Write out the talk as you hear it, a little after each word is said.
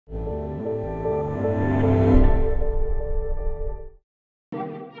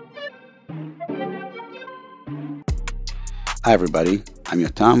Hi everybody, I'm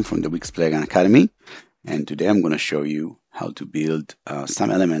Yotam from the Wix Playground Academy, and today I'm going to show you how to build some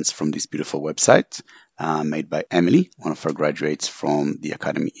elements from this beautiful website made by Emily, one of our graduates from the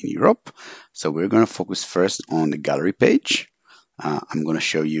Academy in Europe. So we're going to focus first on the gallery page. I'm going to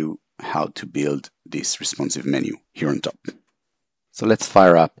show you how to build this responsive menu here on top. So let's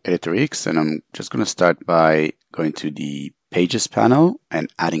fire up Editor X, and I'm just going to start by going to the Pages panel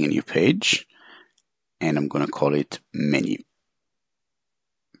and adding a new page, and I'm going to call it Menu.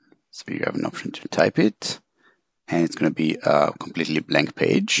 So you have an option to type it, and it's going to be a completely blank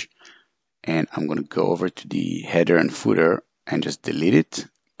page. And I'm going to go over to the header and footer and just delete it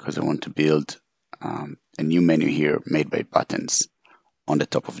because I want to build a new menu here made by buttons on the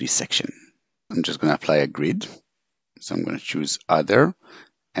top of this section. I'm just going to apply a grid. So I'm going to choose Other,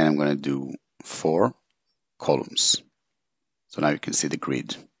 and I'm going to do 4 columns. So now you can see the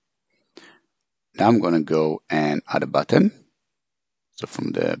grid. Now I'm going to go and add a button. So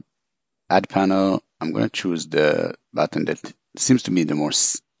from the Add panel, I'm going to choose the button that seems to be the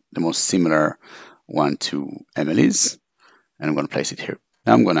most similar one to Emily's, and I'm going to place it here.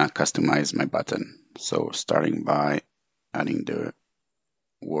 Now I'm going to customize my button. So starting by adding the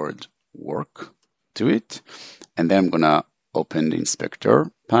word work to it, and then I'm going to open the inspector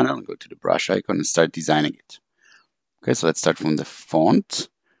panel and go to the brush icon and start designing it. Okay, so let's start from the font,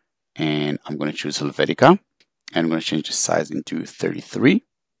 and I'm going to choose Helvetica, and I'm going to change the size into 33.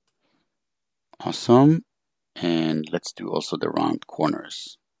 Awesome. And let's do also the round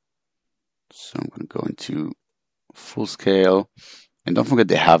corners. So I'm going to go into full scale, and don't forget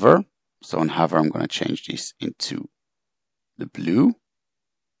the hover. So on hover, I'm going to change this into the blue,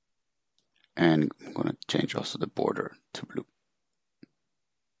 and I'm going to change also the border to blue.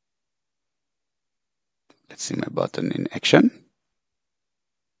 Let's see my button in action.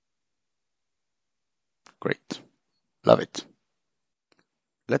 Great. Love it.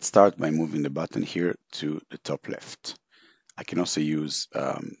 Let's start by moving the button here to the top left. I can also use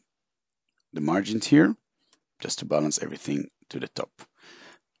the margins here just to balance everything to the top.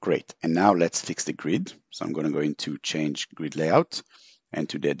 Great. And now let's fix the grid. So I'm going to go into change grid layout and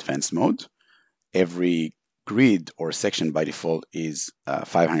to the advanced mode. Every grid or section by default is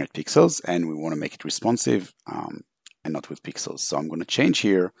 500 pixels, and we want to make it responsive and not with pixels. So I'm going to change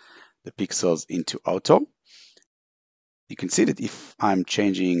here the pixels into auto. You can see that if I'm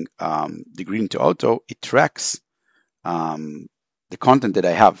changing the grid into auto, it tracks the content that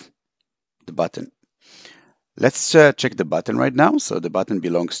I have, the button. Let's check the button right now. So the button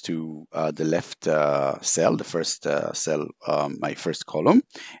belongs to the left cell, the first cell, my first column.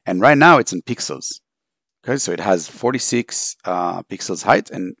 And right now it's in pixels. Okay, so it has 46 pixels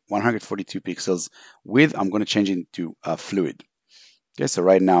height and 142 pixels width. I'm going to change it to fluid. Okay, so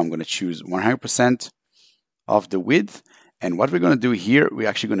right now I'm going to choose 100% of the width. And what we're going to do here, we're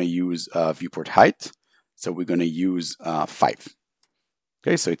actually going to use viewport height. So we're going to use 5.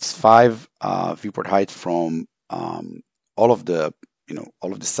 Okay, so it's 5 viewport height from all of the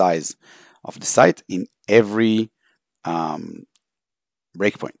size of the site in every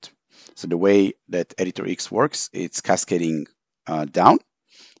breakpoint. So the way that Editor X works, it's cascading down.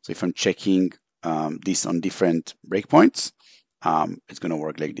 So if I'm checking this on different breakpoints, it's going to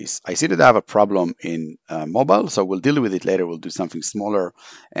work like this. I see that I have a problem in mobile, so we'll deal with it later. We'll do something smaller,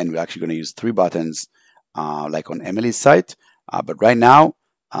 and we're actually going to use 3 buttons like on Emily's site. But right now,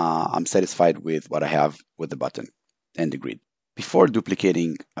 I'm satisfied with what I have with the button and the grid. Before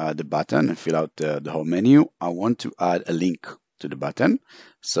duplicating the button and fill out the whole menu, I want to add a link to the button.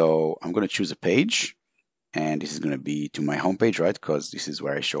 So I'm going to choose a page, and this is going to be to my homepage, right? Because this is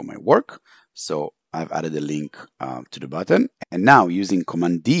where I show my work. So I've added a link to the button. And now using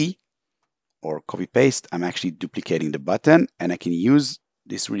Command D or copy paste, I'm actually duplicating the button, and I can use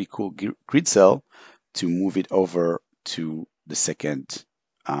this really cool grid cell to move it over to the second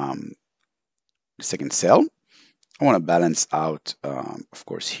cell. I want to balance out, of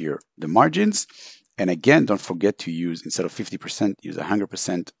course, here the margins. And again, don't forget to use, instead of 50%, use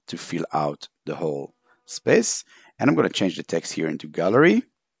 100% to fill out the whole space. And I'm going to change the text here into gallery.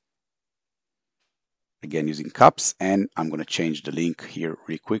 Again, using caps, and I'm going to change the link here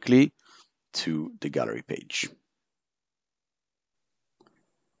really quickly to the gallery page.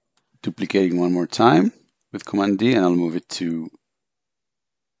 Duplicating one more time with Command D, and I'll move it to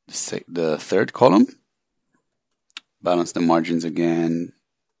the third column. Balance the margins again,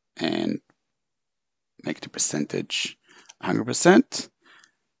 and make the percentage 100%.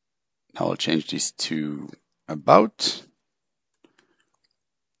 Now I'll change this to about.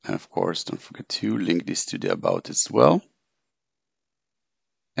 And of course, don't forget to link this to the about as well.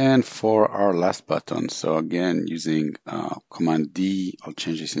 And for our last button, so again, using Command D, I'll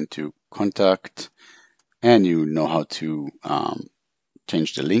change this into contact, and you know how to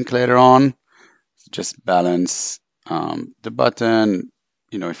change the link later on. Just balance the button.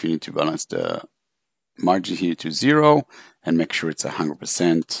 You know, if you need to balance the margin here to 0 and make sure it's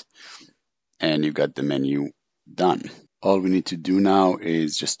 100%, and you got the menu done. All we need to do now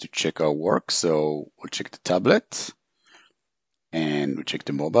is just to check our work. So we'll check the tablet and we check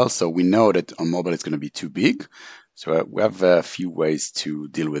the mobile. So we know that on mobile it's going to be too big. So we have a few ways to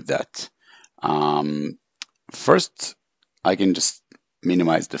deal with that. First, I can just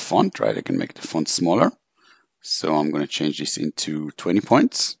minimize the font, right? I can make the font smaller. So I'm going to change this into 20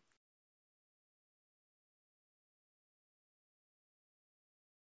 points.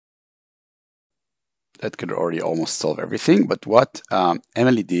 That could already almost solve everything. But what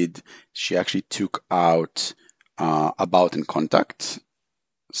Emily did, she actually took out about and contact.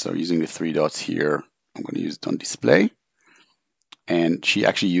 So using the 3 dots here, I'm going to use don't display. And she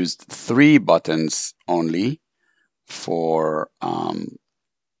actually used 3 buttons only for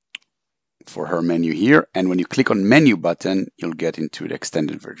her menu here. And when you click on menu button, you'll get into the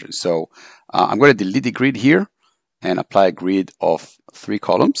extended version. So I'm going to delete the grid here and apply a grid of 3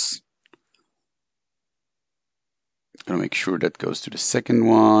 columns. I'm going to make sure that goes to the second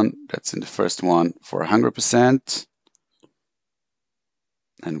one. That's in the first one for 100%.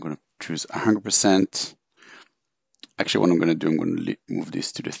 And I'm going to choose 100%. Actually, what I'm going to do, I'm going to move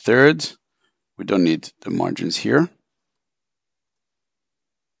this to the third. We don't need the margins here.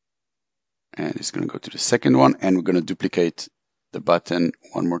 And it's going to go to the second one. And we're going to duplicate the button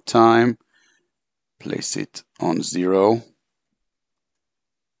one more time. Place it on 0.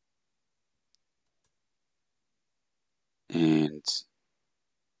 And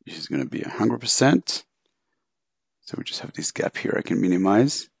this is going to be 100%. So we just have this gap here I can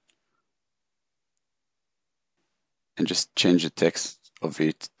minimize. And just change the text of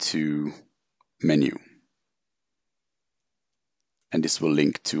it to menu. And this will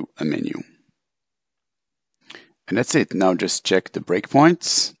link to a menu. And that's it. Now just check the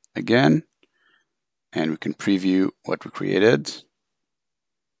breakpoints again. And we can preview what we created.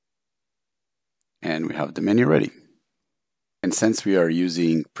 And we have the menu ready. And since we are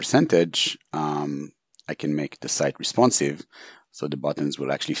using percentage, I can make the site responsive. So the buttons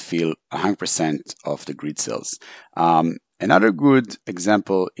will actually fill 100% of the grid cells. Another good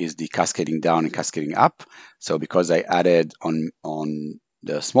example is the cascading down and cascading up. So because I added on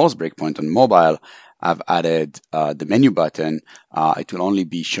the smallest breakpoint on mobile, I've added the menu button. It will only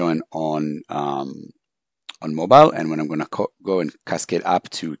be shown on mobile, and when I'm going to go and cascade up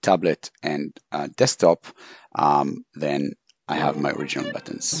to tablet and desktop, then I have my original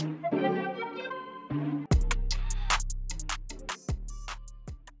buttons.